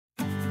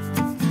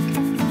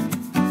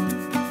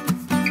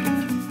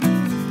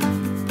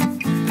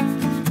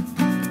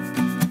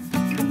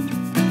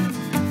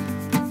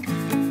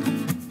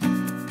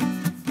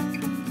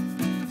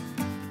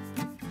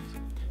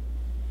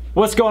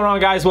What's going on,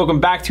 guys? Welcome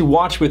back to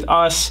Watch With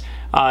Us.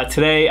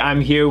 Today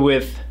I'm here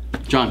with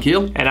John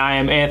Keel. And I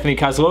am Anthony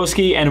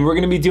Kozlowski, and we're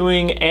going to be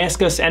doing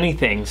Ask Us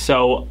Anything.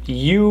 So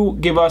you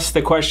give us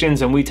the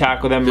questions and we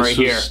tackle them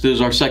here. This is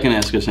our second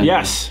Ask Us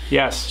Anything.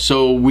 Yes.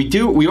 So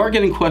we are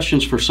getting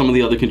questions for some of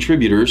the other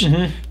contributors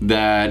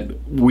that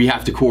we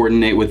have to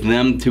coordinate with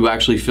them to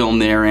actually film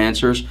their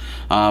answers.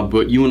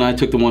 But you and I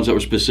took the ones that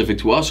were specific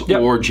to us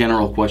or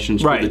general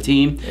questions for the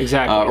team.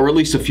 Exactly. Or at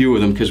least a few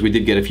of them, because we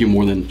did get a few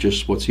more than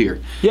just what's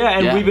here. Yeah,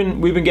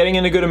 and we've been getting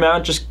in a good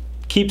amount. Just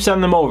keep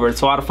sending them over. It's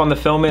a lot of fun to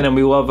film it, and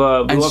we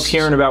love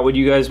hearing about what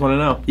you guys want to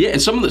know. Yeah,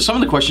 and some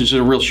of the questions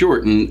are real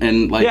short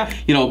and like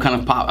you know, kind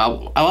of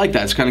pop. I like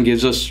that. It kind of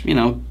gives us, you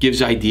know,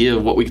 gives idea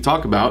of what we can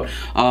talk about.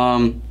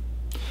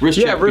 Wrist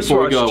check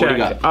before we go. What do you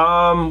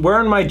got?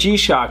 Wearing my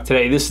G-Shock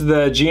today. This is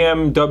the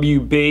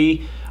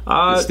GMWB.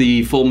 It's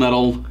the full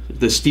metal,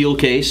 the steel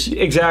case.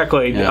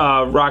 Exactly.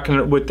 Rocking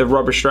it with the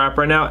rubber strap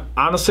right now.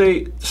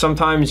 Honestly,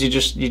 sometimes you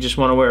just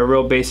want to wear a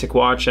real basic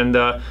watch, and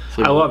I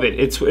love it.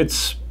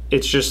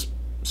 It's just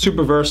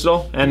super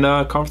versatile and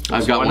comfortable.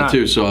 I've got one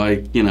too,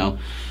 so you know,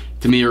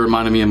 to me it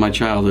reminded me of my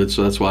childhood,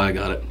 so that's why I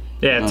got it.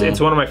 Yeah, it's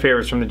one of my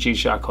favorites from the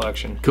G-Shock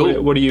collection.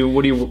 Cool. What are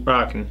you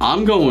rocking?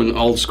 I'm going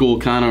old school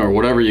kind of, or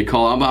whatever you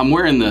call it. I'm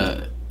wearing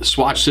the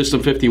Swatch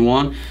System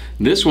 51.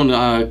 This one,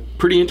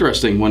 pretty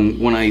interesting.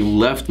 When I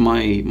left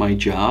my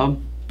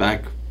job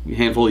back a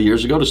handful of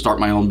years ago to start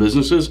my own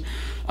businesses,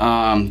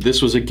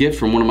 this was a gift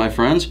from one of my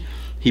friends.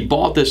 He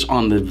bought this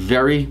on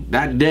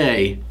that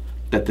day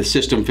that the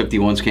System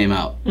 51s came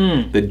out.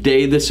 The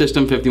day the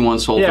System 51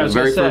 sold for the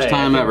very first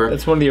time ever.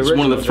 That's one of the originals,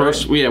 one of the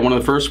first, right? Yeah, one of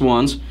the first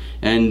ones.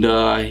 And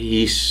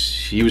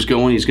he's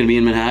going to be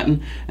in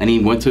Manhattan, and he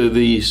went to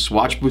the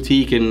Swatch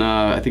boutique in,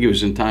 I think it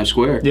was in Times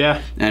Square.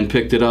 Yeah. And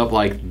picked it up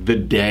like the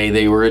day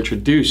they were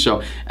introduced.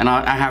 So, and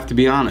I have to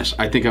be honest,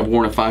 I think I've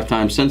worn it 5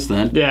 times since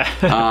then. Yeah.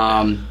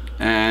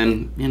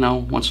 And, you know,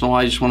 once in a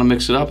while I just want to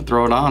mix it up and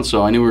throw it on.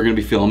 So I knew we were going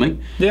to be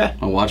filming. Yeah.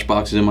 My watch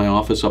box is in my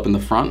office up in the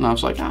front, and I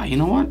was like, you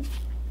know what?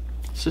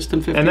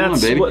 System 51,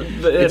 baby.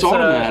 It's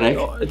automatic.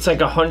 It's like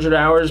 100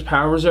 hours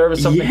power reserve or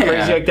something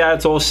crazy like that.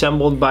 It's all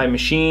assembled by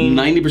machine.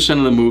 90%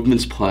 of the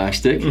movement's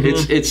plastic.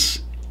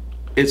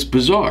 It's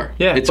bizarre.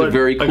 Yeah, it's a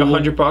very cool.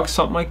 Like $100,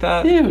 something like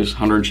that. Yeah, it was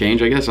 100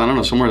 change, I guess. I don't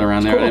know, somewhere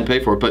around there. Cool. I didn't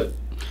pay for it, but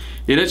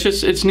yeah,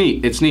 it's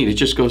neat. It's neat. It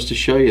just goes to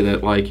show you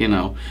that, like, you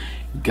know,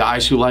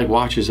 guys who like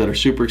watches that are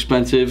super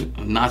expensive,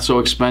 not so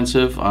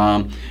expensive.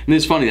 And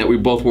it's funny that we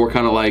both wore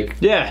kind of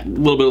like a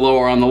little bit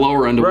lower on the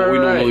lower end of what we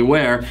normally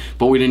wear,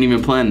 but we didn't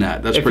even plan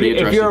that. That's pretty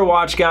interesting. If you're a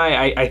watch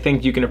guy, I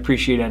think you can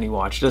appreciate any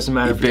watch. It doesn't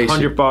matter if it's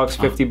 $100,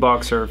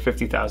 $50, or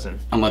 50,000.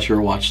 Unless you're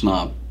a watch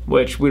snob.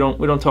 Which we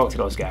don't talk to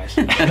those guys.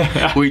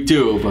 We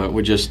do, but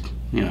we're just,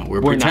 you know, we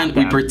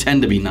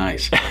pretend to be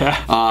nice.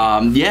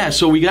 Yeah,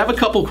 so we have a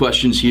couple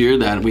questions here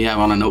that we have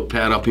on a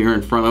notepad up here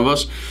in front of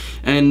us.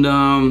 And,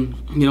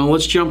 you know,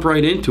 let's jump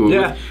right into it.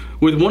 Yeah.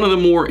 With one of the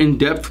more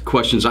in-depth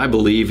questions, I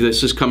believe.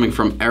 This is coming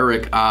from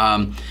Eric.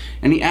 And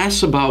he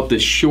asks about the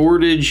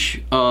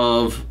shortage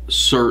of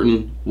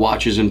certain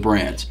watches and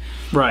brands.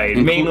 Right,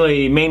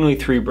 mainly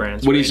 3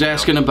 brands. What he's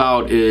asking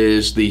about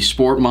is the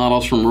sport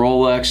models from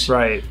Rolex.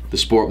 Right. The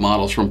sport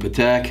models from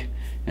Patek.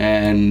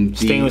 And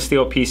stainless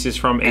steel pieces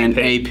from AP. And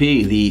AP,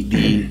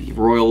 the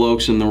Royal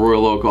Oaks and the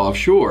Royal Oak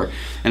Offshore.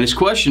 And his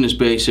question is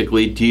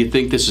basically, do you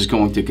think this is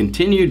going to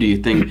continue? Do you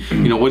think,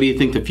 you know, what do you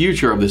think the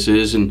future of this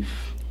is? And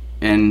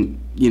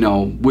you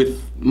know, with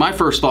my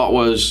first thought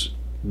was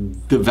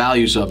the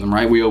values of them,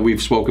 right?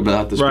 We've spoken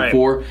about this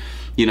before.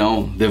 You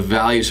know, the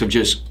values have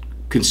just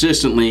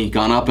consistently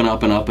gone up and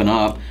up and up and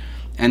up.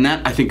 And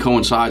that, I think,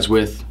 coincides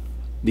with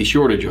the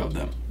shortage of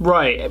them.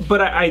 Right, but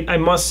I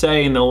must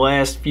say in the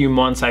last few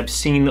months I've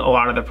seen a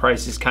lot of the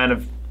prices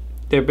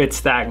they're a bit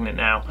stagnant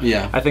now.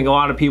 Yeah. I think a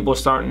lot of people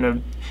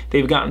are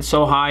they've gotten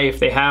so high, if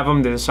they have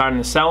them, they're deciding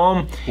to sell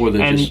them. Or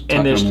they're just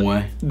tucking them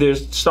away. They're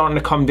starting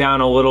to come down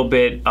a little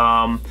bit.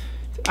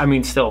 I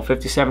mean, still,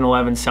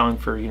 5711 selling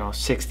for, you know,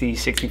 $60,000,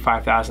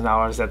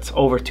 $65,000. That's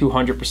over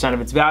 200%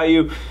 of its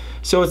value.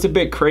 So it's a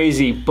bit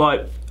crazy,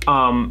 but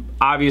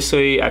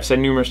obviously, I've said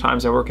numerous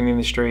times I work in the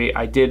industry.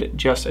 I did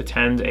just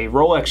attend a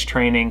Rolex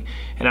training,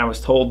 and I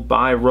was told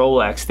by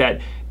Rolex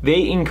that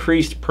they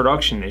increased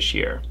production this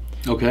year.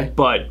 Okay.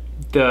 But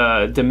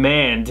the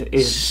demand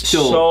is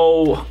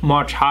so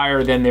much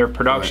higher than their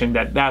production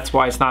that's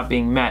why it's not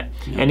being met.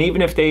 Yeah. And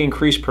even if they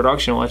increase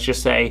production, let's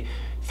just say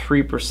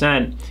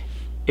 3%,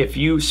 if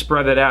you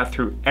spread it out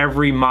through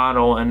every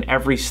model and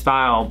every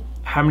style,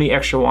 how many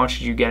extra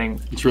watches are you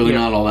getting? It's really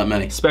not all that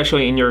many.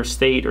 Especially in your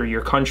state or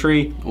your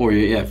country. Or,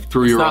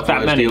 through your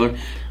authorized dealer.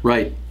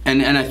 Right.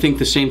 And I think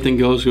the same thing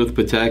goes with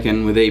Patek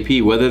and with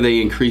AP. Whether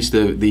they increase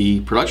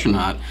the production or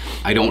not,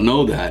 I don't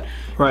know that.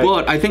 Right.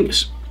 But I think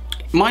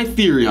my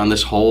theory on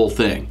this whole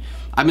thing,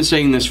 I've been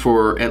saying this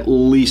for at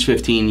least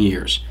 15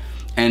 years.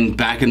 And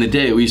back in the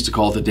day, we used to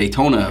call it the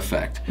Daytona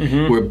effect,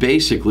 where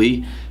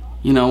basically,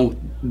 you know,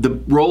 the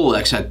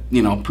Rolex,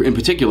 in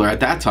particular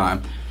at that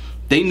time,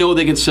 they know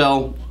they can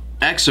sell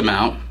X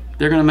amount.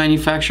 They're going to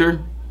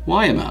manufacture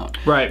Y amount.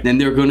 Right. Then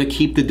they're going to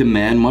keep the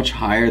demand much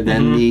higher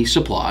than the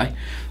supply,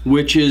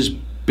 which is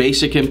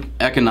basic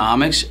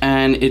economics,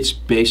 and it's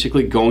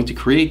basically going to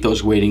create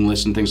those waiting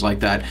lists and things like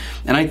that.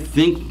 And I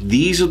think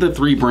these are the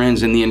three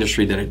brands in the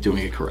industry that are doing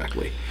it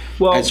correctly.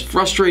 Well, as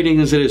frustrating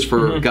as it is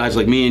for guys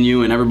like me and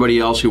you and everybody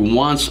else who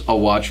wants a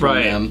watch from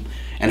them,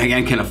 and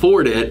again can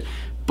afford it,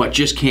 but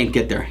just can't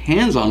get their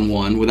hands on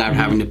one without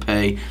having to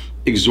pay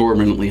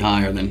exorbitantly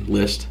higher than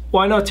list.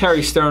 Well, I know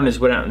Terry Stern has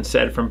went out and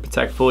said from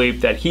Patek Philippe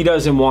that he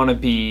doesn't want to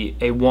be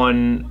a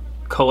one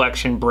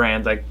collection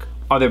brand like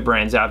other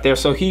brands out there,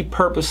 so he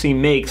purposely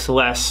makes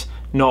less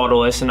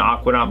Nautilus and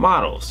Aquanaut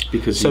models.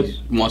 Because he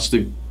wants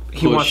to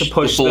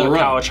push the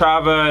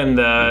Calatrava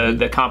and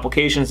the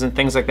complications and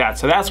things like that.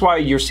 So that's why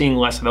you're seeing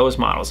less of those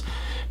models.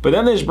 But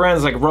then there's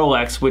brands like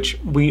Rolex, which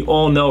we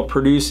all know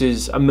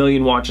produces 1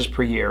 million watches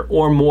per year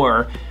or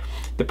more.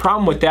 The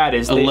problem with that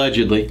is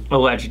allegedly.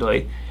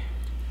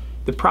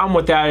 The problem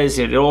with that is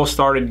it all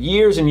started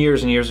years and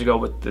years and years ago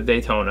with the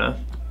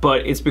Daytona,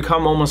 but it's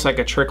become almost like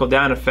a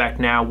trickle-down effect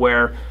now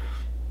where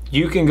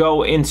you can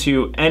go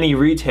into any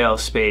retail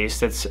space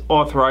that's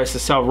authorized to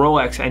sell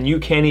Rolex and you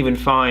can't even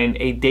find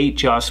a date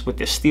just with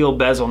the steel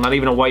bezel, not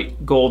even a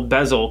white gold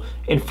bezel,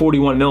 in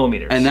 41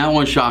 millimeters. And that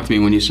one shocked me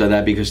when you said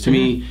that, because to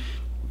me,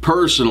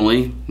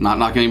 personally, not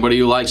knocking anybody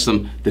who likes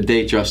them, the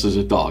date just is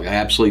a dog.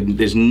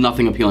 There's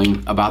nothing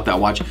appealing about that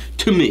watch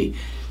to me.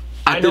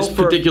 At this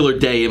particular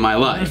day in my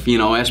life, you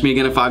know, ask me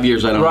again in 5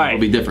 years, I don't know, it'll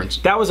be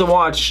different. That was a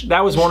watch,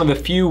 that was one of the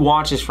few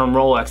watches from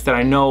Rolex that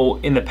I know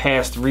in the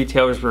past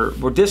retailers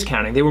were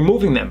discounting. They were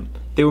moving them.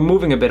 They were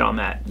moving a bit on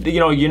that. You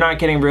know, you're not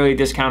getting really a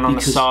discount on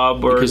a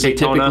sub or because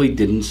Daytona. They typically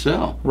didn't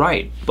sell.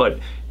 Right, but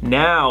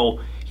now,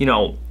 you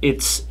know,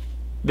 it's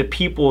the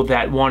people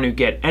that want to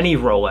get any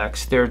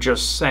Rolex, they're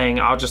just saying,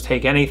 I'll just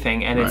take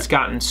anything, and it's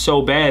gotten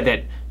so bad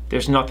that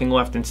there's nothing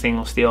left in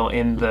stainless steel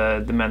in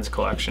the men's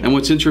collection. And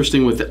what's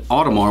interesting with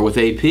Audemars, with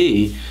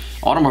AP,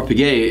 Audemars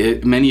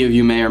Piguet, many of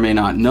you may or may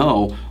not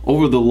know,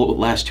 over the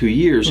last 2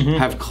 years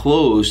have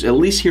closed, at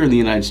least here in the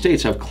United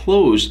States, have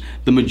closed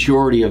the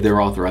majority of their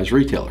authorized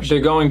retailers.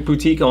 They're going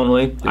boutique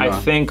only. I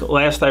think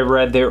last I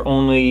read they're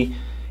only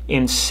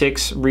in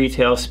 6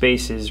 retail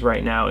spaces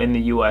right now in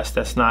the U.S.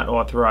 that's not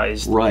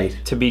authorized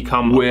to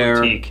become a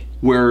boutique.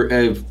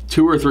 Where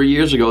 2 or 3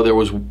 years ago there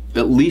was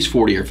at least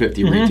 40 or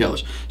 50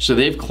 retailers. So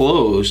they've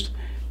closed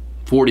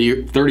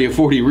 30 or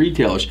 40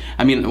 retailers.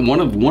 I mean, one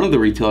of the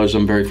retailers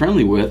I'm very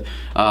friendly with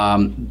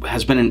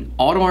has been an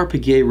Audemars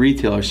Piguet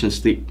retailer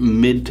since the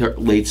mid to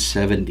late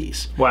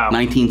 70s. Wow.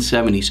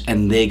 1970s,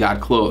 and they got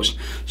closed.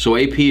 So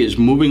AP is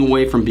moving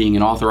away from being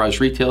an authorized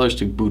retailers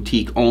to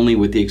boutique only,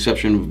 with the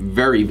exception of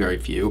very, very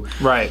few.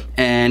 Right.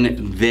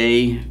 And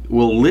they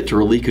will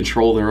literally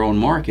control their own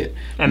market.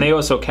 And they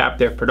also cap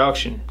their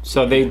production.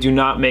 So they do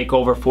not make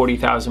over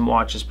 40,000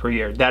 watches per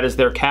year. That is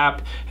their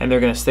cap, and they're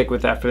going to stick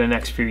with that for the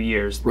next few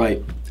years.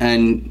 Right.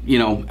 And, you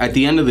know, at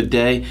the end of the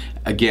day,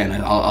 again,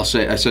 I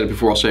said it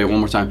before, I'll say it one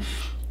more time.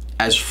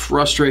 As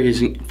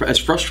frustrating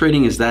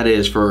as that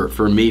is for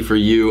me, for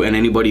you, and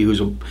anybody who's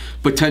a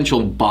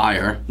potential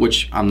buyer,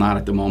 which I'm not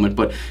at the moment,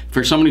 but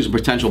for somebody who's a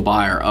potential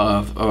buyer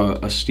of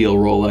a steel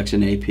Rolex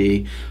and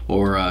AP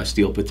or a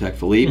steel Patek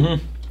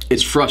Philippe,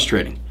 it's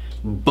frustrating.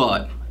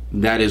 But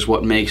that is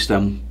what makes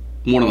them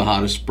one of the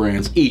hottest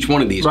brands. Each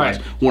one of these guys,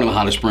 one of the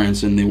hottest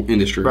brands in the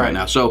industry right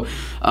now. So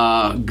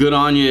good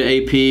on you,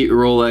 AP,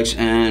 Rolex,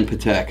 and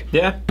Patek.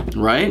 Yeah.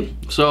 Right?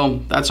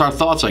 So that's our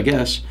thoughts, I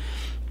guess.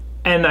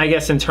 And I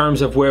guess in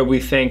terms of where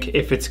we think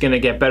if it's going to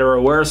get better or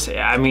worse,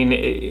 I mean,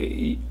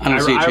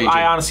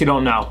 I honestly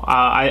don't know.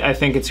 I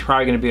think it's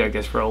probably going to be like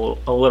this for a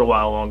little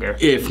while longer.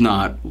 If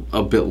not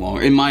a bit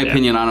longer. In my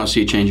opinion, I don't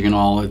see it changing at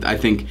all. I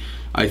think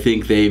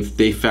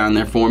they've found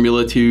their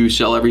formula to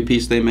sell every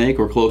piece they make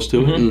or close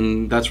to it,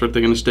 and that's what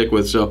they're going to stick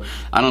with. So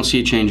I don't see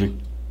it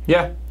changing.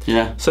 Yeah.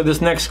 Yeah. So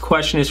this next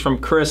question is from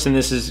Chris, and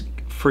this is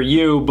for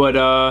you,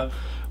 but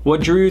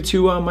what drew you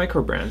to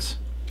micro brands?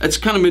 It's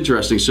kind of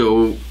interesting.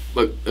 So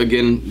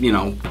again, you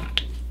know,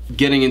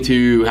 getting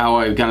into how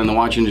I got in the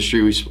watch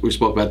industry, we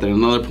spoke about that at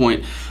another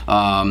point,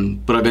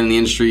 but I've been in the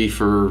industry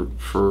for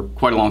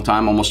quite a long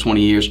time, almost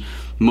 20 years.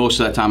 Most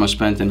of that time I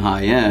spent in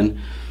high-end.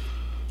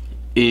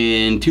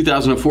 In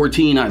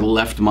 2014, I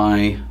left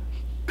my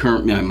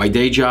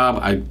day job,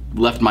 I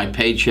left my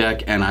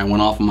paycheck, and I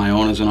went off on my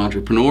own as an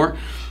entrepreneur,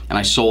 and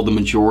I sold the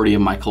majority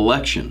of my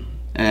collection.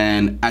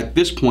 And at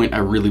this point, I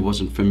really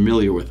wasn't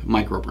familiar with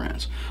micro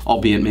brands,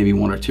 albeit maybe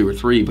 1 or 2 or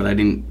 3, but I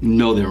didn't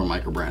know they were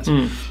micro brands.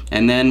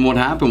 And then what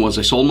happened was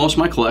I sold most of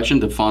my collection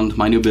to fund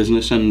my new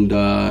business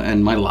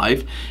and my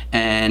life,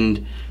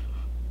 and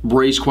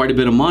raised quite a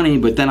bit of money,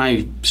 but then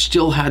I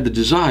still had the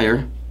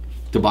desire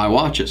to buy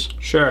watches.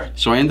 Sure.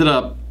 So I ended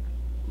up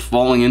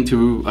falling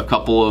into a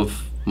couple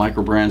of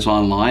micro brands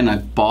online. I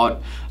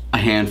bought a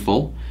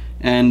handful,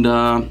 and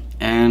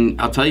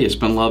I'll tell you, it's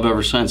been love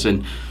ever since.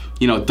 And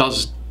you know, it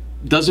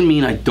doesn't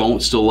mean I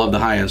don't still love the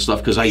high-end stuff,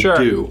 because I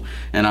do,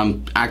 and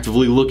I'm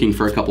actively looking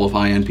for a couple of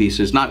high-end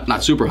pieces,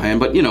 not super high-end,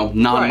 but you know,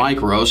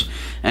 non-micros,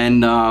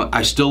 and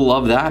I still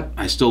love that.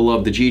 I still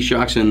love the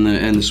G-Shocks and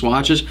the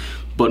Swatches,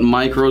 but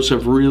micros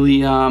have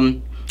really,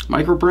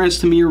 micro brands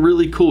to me are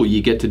really cool.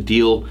 You get to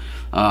deal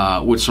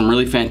with some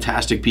really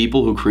fantastic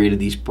people who created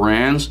these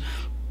brands.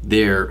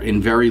 They're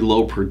in very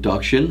low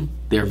production.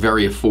 They're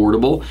very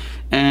affordable.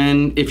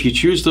 And if you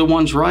choose the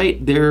ones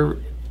right, they're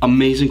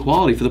amazing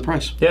quality for the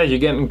price. Yeah, you're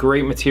getting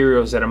great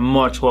materials at a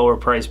much lower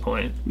price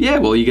point. Yeah,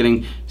 well, you're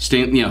getting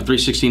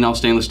 316L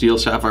stainless steel,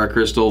 sapphire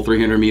crystal,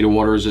 300-meter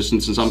water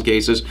resistance in some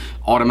cases,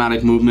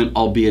 automatic movement,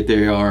 albeit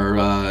they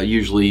are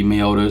usually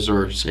Miyotas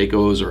or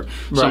Seikos or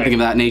something of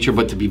that nature.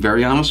 But to be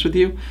very honest with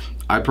you,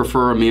 I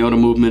prefer a Miyota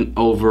movement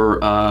over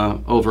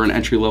an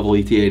entry-level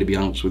ETA, to be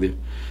honest with you.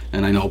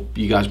 And I know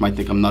you guys might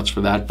think I'm nuts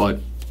for that, but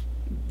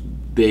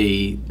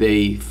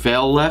they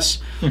fail less.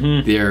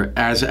 They're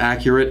as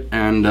accurate,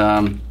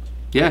 and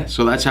yeah,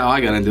 so that's how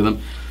I got into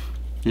them.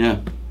 Yeah.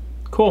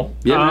 Cool.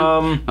 Yeah.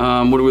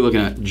 What are we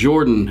looking at?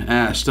 Jordan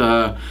asked,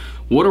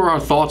 "What are our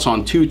thoughts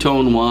on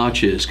two-tone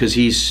watches?" Because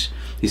he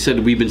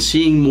said we've been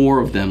seeing more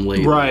of them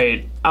lately.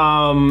 Right.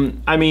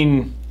 I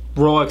mean,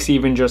 Rolex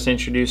even just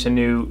introduced a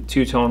new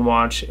two-tone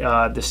watch,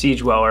 the Siege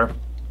Dweller.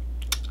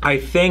 I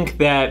think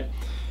that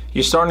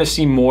you're starting to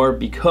see more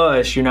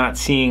because you're not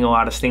seeing a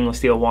lot of stainless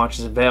steel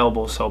watches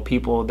available. So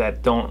people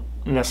that don't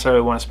necessarily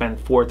want to spend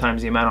 4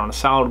 times the amount on a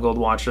solid gold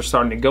watch are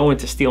starting to go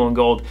into steel and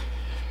gold.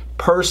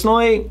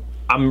 Personally,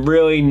 I'm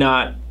really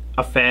not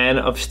a fan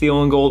of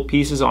steel and gold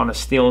pieces on a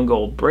steel and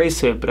gold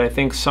bracelet, but I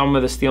think some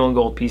of the steel and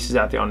gold pieces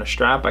out there on the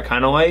strap I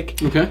kind of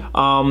like. Okay.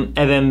 And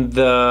then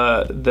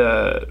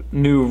the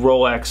new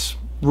Rolex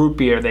root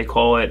beer, they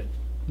call it,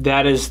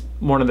 that is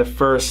one of the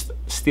first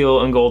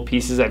steel and gold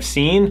pieces I've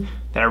seen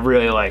that I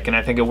really like, and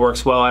I think it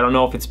works well. I don't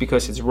know if it's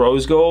because it's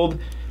rose gold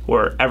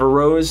or ever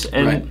rose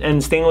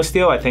and stainless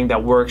steel. I think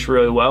that works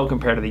really well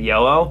compared to the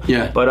yellow.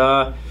 Yeah.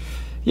 But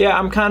yeah,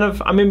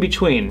 I'm in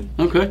between.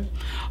 Okay.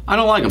 I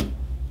don't like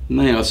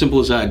them.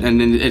 Simple as that.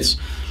 And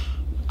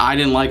I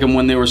didn't like them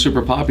when they were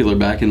super popular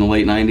back in the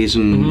late 90s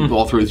and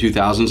all through the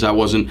 2000s. That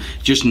wasn't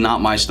just not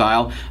my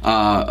style.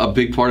 A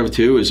big part of it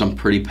too is I'm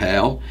pretty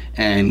pale,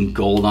 and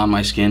gold on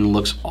my skin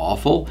looks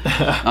awful.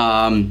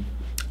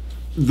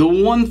 The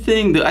one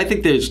thing that I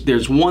think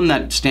there's one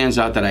that stands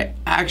out that I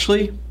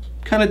actually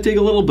kind of dig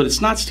a little, but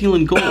it's not steel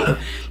and gold.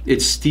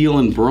 It's steel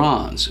and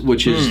bronze,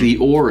 which is the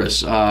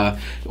Oris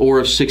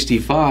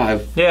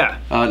 65. Yeah.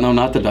 No,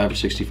 not the Diver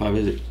 65,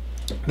 is it?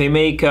 They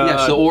make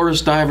yes, the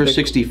Oris Diver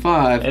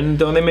 65. And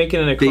don't they make it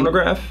in a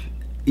chronograph?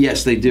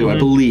 Yes, they do, I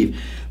believe.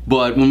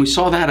 But when we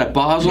saw that at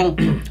Basel,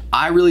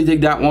 I really dig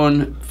that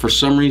one. For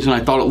some reason, I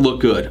thought it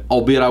looked good,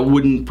 albeit I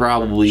wouldn't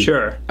probably.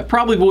 Sure. I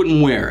probably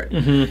wouldn't wear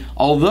it.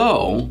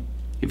 Although,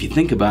 if you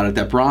think about it,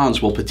 that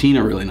bronze will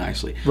patina really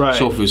nicely. Right.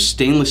 So if it was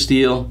stainless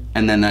steel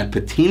and then that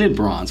patinaed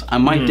bronze, I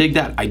might dig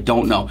that. I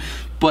don't know,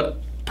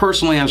 but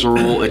personally, as a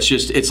rule,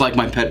 it's like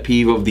my pet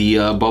peeve of the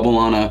bubble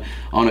on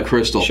a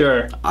crystal.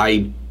 Sure.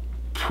 I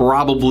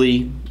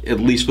probably, at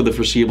least for the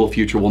foreseeable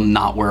future, will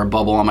not wear a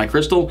bubble on my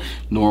crystal,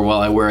 nor will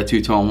I wear a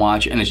two-tone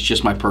watch, and it's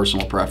just my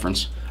personal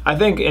preference. I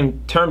think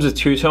in terms of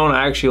two-tone,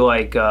 I actually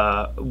like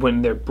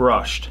when they're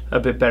brushed a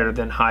bit better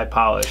than high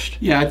polished.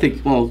 Yeah, I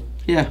think, well,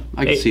 yeah,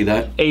 I can see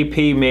that.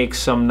 AP makes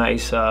some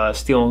nice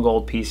steel and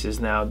gold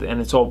pieces now,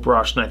 and it's all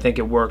brushed, and I think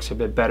it works a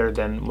bit better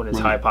than when it's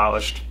high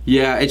polished.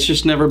 Yeah, it's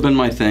just never been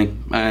my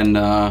thing, and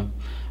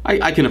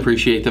I can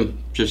appreciate them.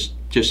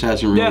 Just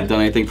hasn't really done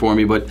anything for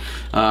me, but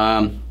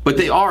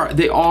they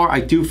are.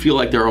 I do feel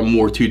like there are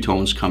more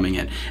two-tones coming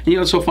in. And you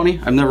know, it's so funny.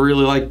 I've never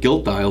really liked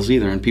gilt dials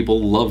either, and people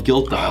love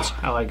gilt dials.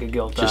 I like a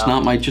gilt dial. Just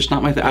not my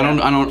thing.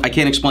 Yeah. I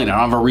can't explain it. I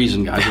don't have a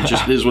reason, guys. It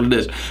just is what it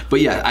is. But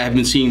yeah, I have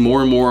been seeing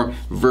more and more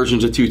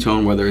versions of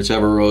two-tone, whether it's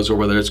ever rose or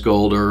whether it's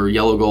gold or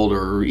yellow gold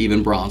or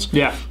even bronze.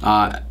 Yeah.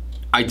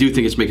 I do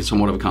think it's making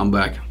somewhat of a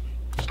comeback.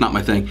 It's not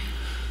my thing.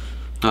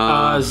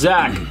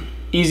 Zach,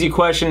 easy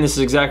question. This is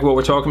exactly what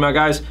we're talking about,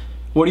 guys.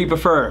 What do you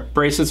prefer,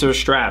 bracelets or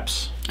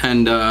straps?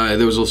 And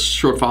there was a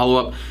short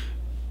follow-up.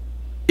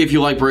 If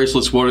you like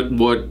bracelets,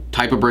 what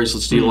type of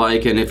bracelets do you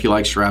like? And if you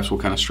like straps, what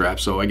kind of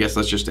straps? So I guess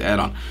that's just to add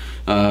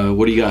on.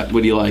 What do you got?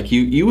 What do you like?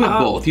 You have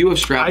both. You have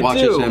strap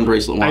watches and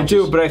bracelet watches. I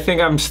do, but I think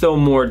I'm still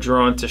more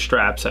drawn to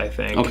straps, I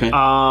think. Okay.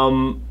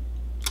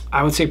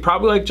 I would say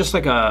probably like just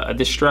like a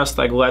distressed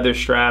like leather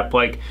strap.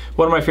 Like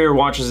one of my favorite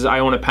watches is I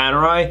own a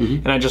Panerai,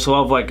 and I just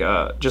love like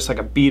just like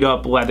a beat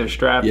up leather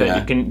strap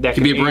that can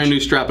be a brand new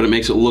strap, but it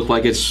makes it look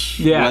like it's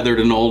weathered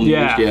and old. And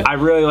used. Yeah, I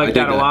really like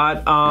that a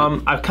lot.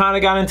 I've kind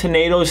of got into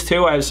NATOs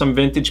too. I have some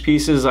vintage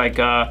pieces like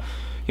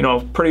you know,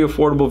 pretty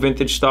affordable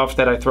vintage stuff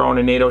that I throw in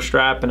a NATO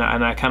strap, and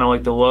I kind of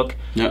like the look.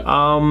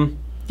 Yeah.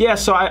 Yeah.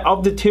 So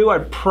of the two,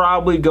 I'd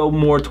probably go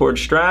more towards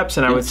straps,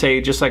 and I would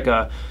say just like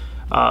a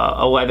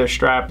leather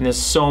strap, and there's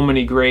so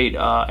many great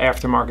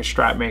aftermarket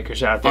strap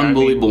makers out there.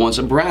 Unbelievable ones.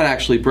 And Brad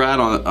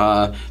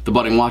on the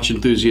Budding Watch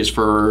Enthusiast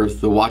for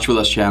the Watch With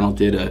Us channel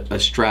did a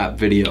strap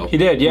video. He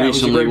did, yeah.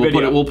 Recently. It was a great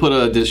video. We'll put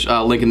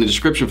a link in the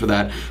description for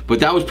that. But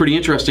that was pretty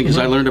interesting because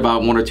I learned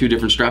about 1 or 2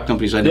 different strap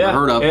companies I'd never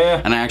heard of,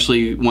 and I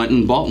actually went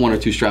and bought 1 or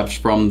 2 straps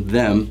from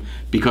them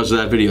because of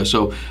that video.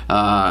 So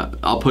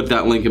I'll put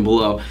that link in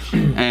below.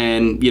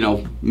 And you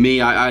know,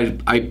 me,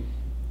 I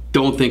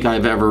don't think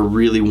I've ever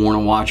really worn a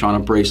watch on a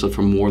bracelet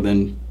for more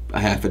than a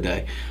half a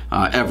day,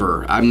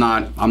 ever. I'm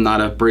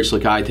not a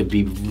bracelet guy, to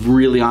be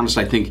really honest.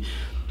 I think,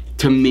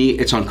 to me,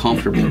 it's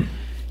uncomfortable.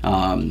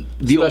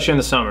 Especially in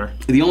the summer.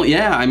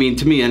 Yeah, I mean,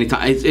 to me,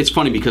 anytime. It's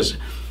funny because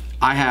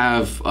I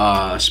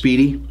have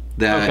Speedy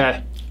that.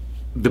 Okay.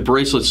 The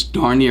bracelet's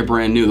darn near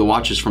brand new. The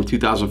watch is from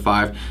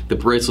 2005. The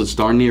bracelet's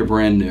darn near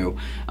brand new.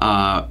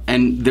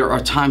 And there are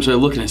times I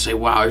look and I say,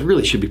 wow, I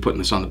really should be putting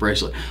this on the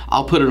bracelet.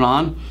 I'll put it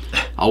on.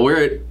 I'll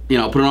wear it,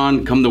 put it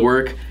on, come to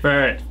work.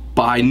 Right.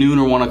 By noon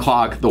or 1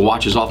 o'clock, the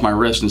watch is off my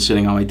wrist and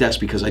sitting on my desk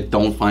because I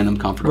don't find them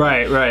comfortable.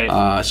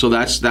 Right. So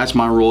that's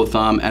my rule of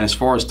thumb. And as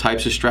far as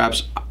types of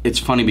straps, it's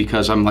funny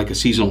because I'm like a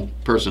seasonal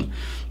person.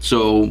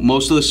 So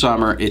most of the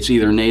summer, it's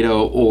either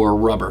NATO or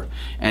rubber.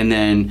 And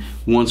then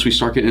once we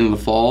start getting into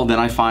the fall, then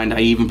I find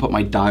I even put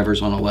my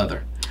divers on a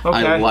leather. Okay.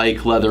 I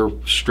like leather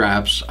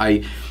straps.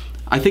 I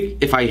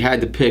think if I had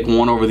to pick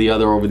one over the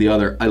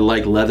other, I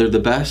like leather the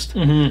best.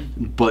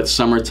 Mm-hmm. But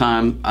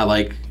summertime, I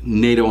like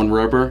NATO and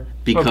rubber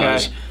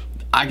because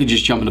I could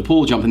just jump in the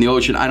pool, jump in the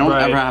ocean. I don't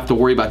ever have to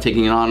worry about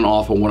taking it on and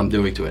off or what I'm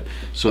doing to it.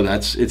 So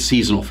it's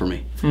seasonal for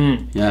me.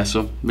 Mm. Yeah,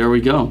 so there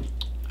we go.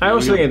 I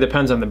also think it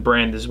depends on the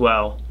brand as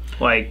well.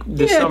 Like,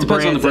 there's some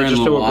brands that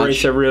just do a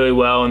bracelet really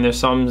well, and there's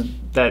some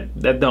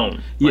that don't.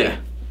 Yeah.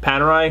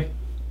 Panerai,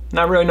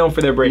 not really known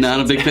for their bracelets.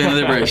 Not a big fan of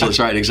their bracelets,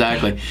 right,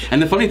 exactly.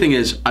 And the funny thing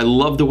is, I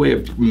love the way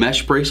a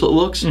mesh bracelet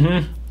looks.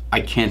 Mm-hmm.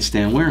 I can't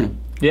stand wearing them.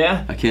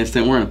 Yeah? I can't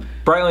stand wearing them.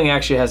 Breitling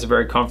actually has a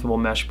very comfortable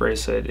mesh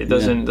bracelet. It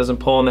doesn't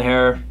pull on the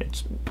hair.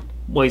 It's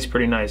weights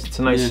pretty nice. It's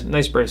a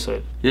nice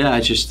bracelet. Yeah, I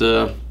just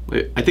I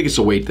think it's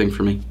a weight thing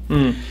for me.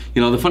 Mm.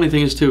 The funny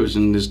thing is too,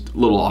 and this a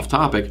little off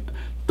topic,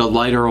 the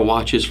lighter a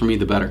watch is for me,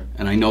 the better.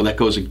 And I know that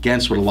goes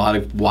against what a lot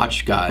of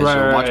watch guys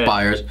or watch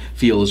buyers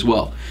feel as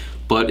well.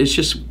 But it's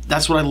just,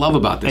 that's what I love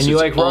about this. And you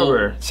like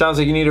rubber. Sounds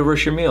like you need a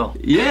Russia meal.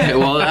 Yeah,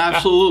 well,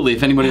 absolutely.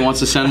 If anybody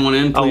wants to send one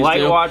in, please a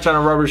light watch on a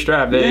rubber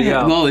strap. There you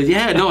go. No,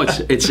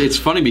 it's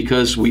funny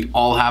because we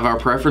all have our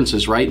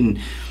preferences, right? And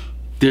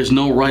there's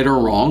no right or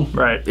wrong.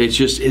 Right. It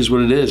just is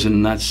what it is,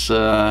 and those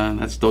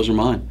are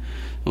mine.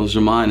 Those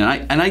are mine,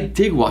 and I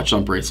dig watch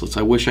on bracelets.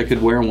 I wish I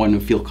could wear one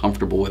and feel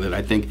comfortable with it.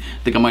 I think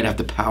I might have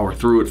to power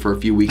through it for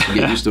a few weeks to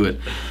get used to it.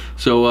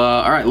 So,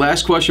 all right,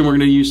 last question we're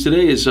going to use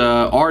today is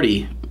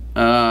Artie.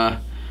 I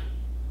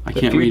can't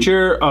read. The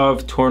future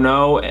of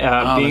Tourneau,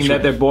 being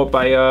that they're bought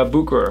by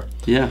Bucherer.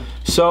 Yeah.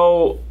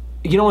 So,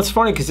 what's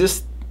funny, because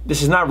this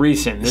is not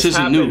recent. This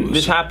isn't news.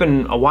 This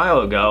happened a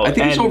while ago. I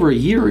think it's over a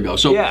year ago.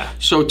 So,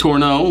 so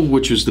Tourneau,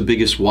 which was the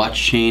biggest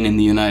watch chain in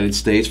the United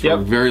States for a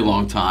very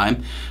long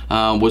time,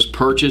 was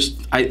purchased,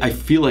 I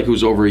feel like it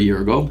was over a year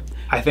ago.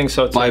 I think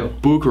so, too. By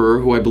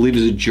Bucherer, who I believe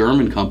is a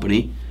German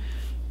company.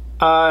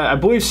 I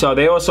believe so.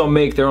 They also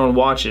make their own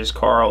watches,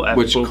 Carl F.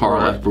 Which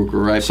Carl F.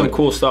 Bucherer, right? Some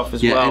cool stuff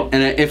as well.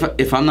 And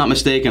if I'm not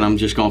mistaken, I'm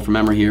just going from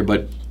memory here,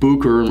 but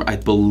Bucherer, I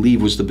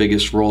believe, was the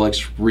biggest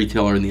Rolex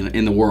retailer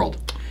in the world.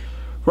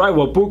 Right.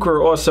 Well,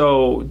 Bucherer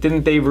also,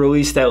 didn't they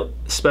release that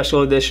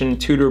special edition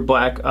Tudor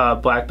Black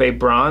Bay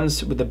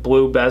Bronze with the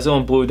blue bezel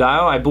and blue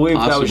dial? I believe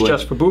that was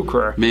just for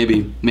Bucherer.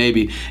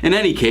 Maybe. In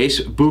any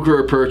case,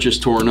 Bucherer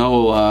purchased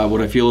Tourneau,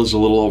 what I feel is a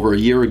little over a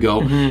year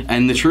ago. Mm-hmm.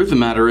 And the truth of the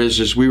matter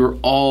is we were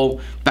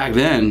all, back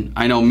then,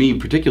 I know me in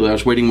particular, I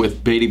was waiting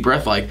with bated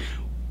breath, like,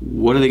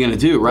 what are they going to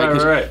do, right?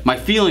 Right. My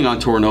feeling on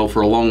Tourneau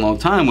for a long, long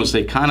time was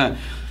they kind of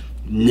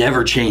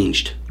never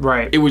changed.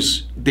 Right.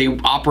 They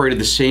operated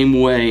the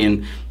same way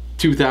in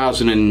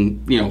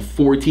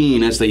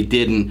 2014 as they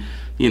did in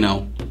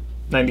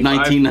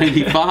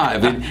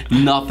 1995. And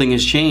nothing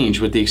has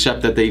changed, with the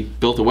except that they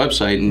built a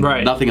website and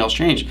nothing else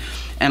changed.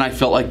 And I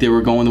felt like they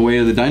were going the way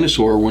of the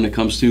dinosaur when it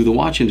comes to the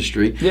watch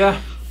industry.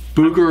 Yeah.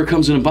 Bucherer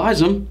comes in and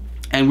buys them,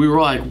 and we were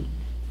like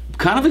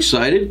kind of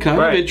excited,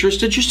 kind of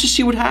interested, just to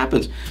see what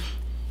happens.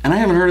 And I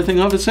haven't heard a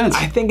thing of it since.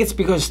 I think it's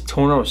because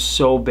Tourneau is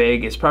so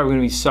big. It's probably going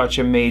to be such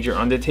a major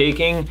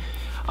undertaking.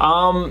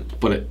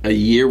 But a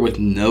year with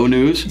no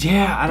news?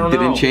 Yeah, I don't know.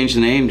 They didn't change the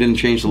name, didn't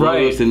change the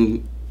logos,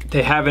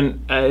 They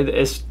haven't,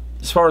 as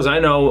far as I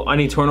know,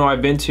 any Tourneau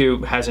I've been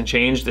to hasn't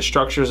changed. The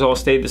structure's all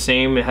stayed the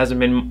same. It hasn't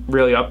been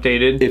really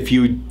updated. If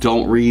you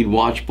don't read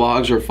watch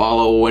blogs or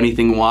follow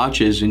anything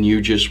watches, and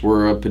you just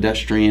were a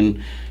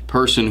pedestrian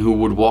person who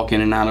would walk in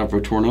and out of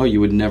a Tourneau,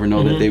 you would never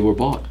know that they were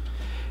bought.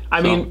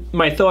 I mean,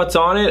 my thoughts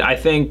on it, I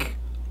think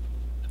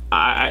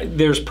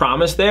there's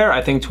promise there.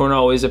 I think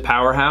Tourneau is a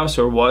powerhouse,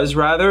 or was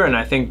rather, and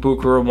I think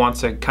Bucherer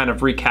wants to kind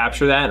of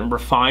recapture that and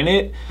refine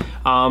it.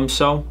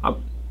 So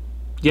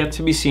yet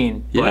to be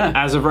seen. Yeah. But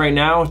as of right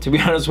now, to be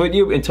honest with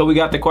you, until we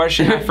got the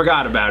question, I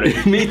forgot about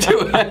it. Me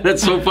too.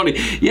 That's so funny.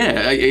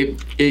 Yeah,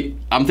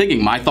 I'm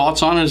thinking my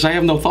thoughts on it is I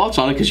have no thoughts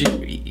on it because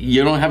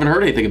you haven't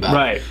heard anything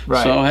about it.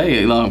 Right. So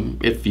hey,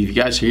 if you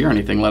guys hear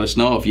anything, let us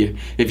know.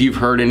 If you've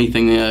heard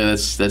anything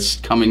that's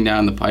coming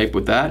down the pipe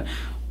with that.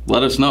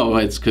 let us know.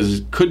 It's because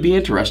it could be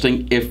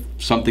interesting if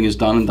something is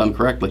done and done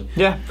correctly.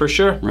 Yeah, for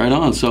sure. Right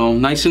on. So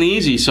nice and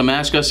easy. Some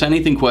Ask Us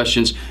Anything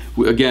questions.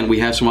 Again, we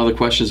have some other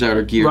questions that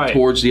are geared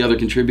towards the other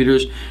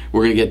contributors.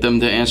 We're going to get them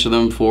to answer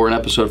them for an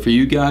episode for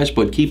you guys,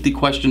 but keep the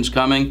questions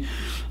coming.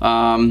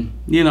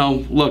 You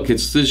know, look,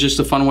 it's just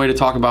a fun way to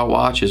talk about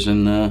watches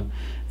and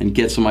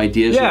get some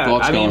ideas and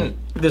thoughts going. I mean,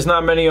 there's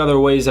not many other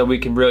ways that we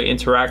can really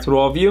interact with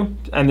all of you,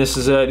 and this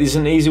is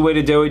an easy way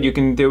to do it. You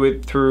can do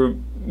it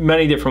through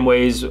many different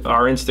ways.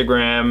 Our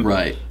Instagram,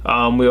 right?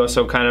 We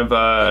also kind of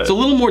it's a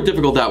little more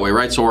difficult that way,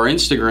 right? So our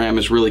Instagram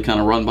is really kind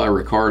of run by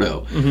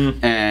Ricardo,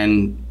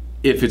 and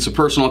if it's a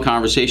personal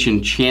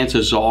conversation,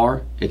 chances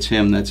are it's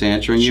him that's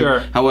answering you.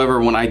 Sure.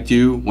 However, when I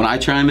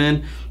chime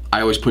in,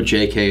 I always put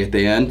JK at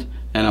the end.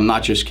 And I'm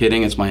not just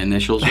kidding, it's my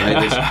initials,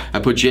 right? I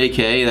put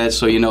JK, that's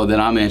so you know that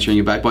I'm answering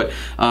you back. But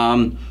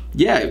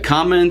yeah,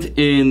 comment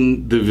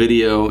in the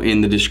video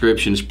in the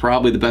description is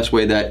probably the best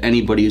way that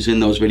anybody who's in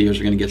those videos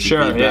are going to get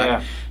some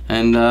feedback.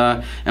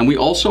 Yeah. And we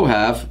also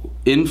have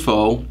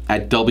info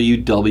at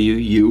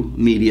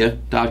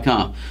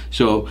WWUmedia.com.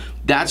 So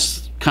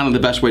that's kind of the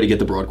best way to get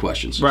the broad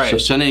questions. Right. So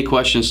send any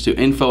questions to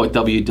info at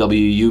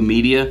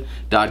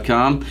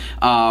WWUmedia.com.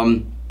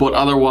 But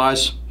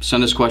otherwise,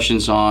 send us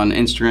questions on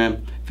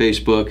Instagram,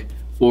 Facebook,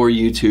 or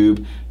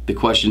YouTube. The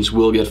questions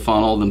will get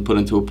funneled and put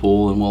into a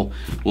pool, and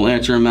we'll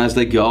answer them as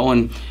they go.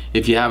 And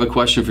if you have a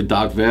question for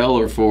Doc Vale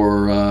or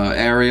for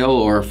Ariel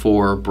or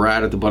for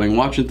Brad at the Budding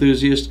Watch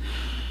Enthusiast,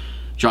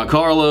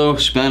 Giancarlo,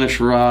 Spanish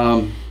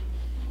Rob,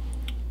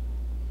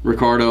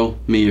 Ricardo,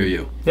 me, or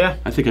you. Yeah.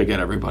 I think I get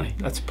everybody.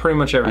 That's pretty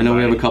much everybody. I know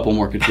we have a couple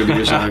more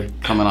contributors that are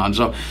coming on.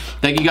 So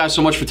thank you guys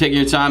so much for taking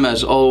your time.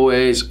 As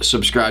always,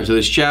 subscribe to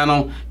this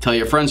channel. Tell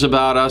your friends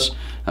about us.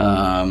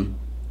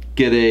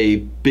 Get a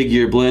big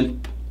year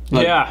blimp.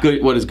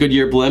 What is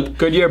Goodyear blimp?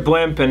 Goodyear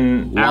blimp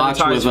and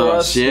advertise for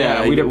us.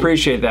 Yeah, we'd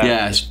appreciate that.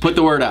 Yes, put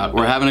the word out.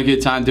 We're having a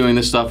good time doing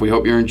this stuff. We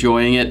hope you're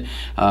enjoying it.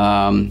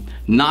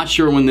 Not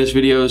sure when this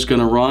video is going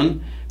to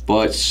run,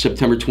 but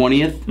September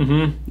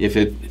 20th.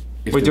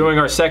 We're doing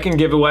our second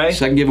giveaway.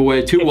 Second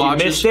giveaway, two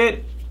watches. If you missed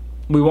it,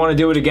 we want to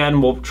do it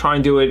again. We'll try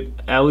and do it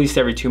at least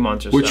every 2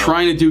 months or so. We're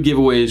trying to do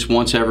giveaways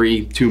once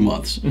every 2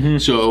 months.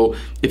 So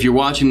if you're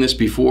watching this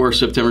before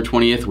September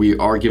 20th, we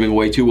are giving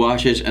away 2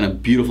 watches and a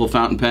beautiful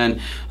fountain pen.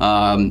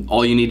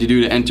 All you need to do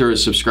to enter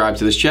is subscribe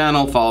to this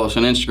channel, follow us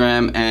on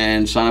Instagram,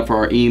 and sign up for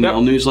our email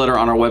newsletter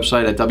on our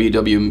website at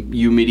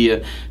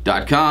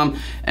WWUmedia.com.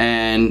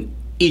 And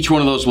each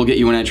one of those will get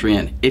you an entry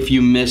in. If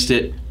you missed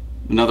it,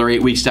 another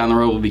 8 weeks down the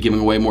road, we'll be giving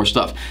away more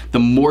stuff. The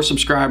more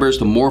subscribers,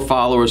 the more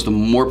followers, the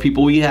more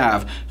people we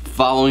have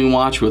following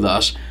Watch with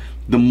us,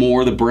 the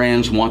more the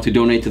brands want to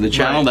donate to the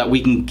channel that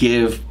we can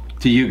give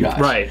to you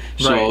guys.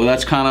 So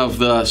that's kind of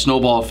the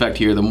snowball effect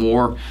here. The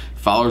more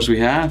followers we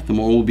have, the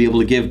more we'll be able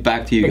to give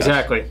back to you guys.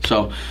 Exactly.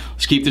 So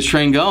let's keep this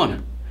train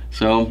going.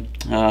 So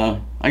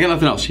I got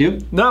nothing else. You?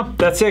 No,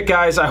 that's it,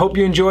 guys. I hope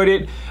you enjoyed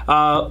it.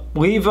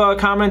 Leave a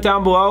comment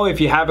down below if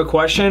you have a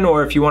question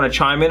or if you want to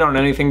chime in on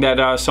anything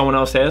that someone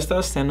else asked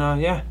us. Then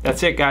yeah,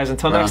 that's it, guys.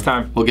 Until next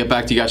time. We'll get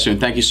back to you guys soon.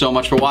 Thank you so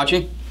much for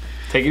watching.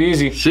 Take it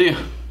easy. See ya.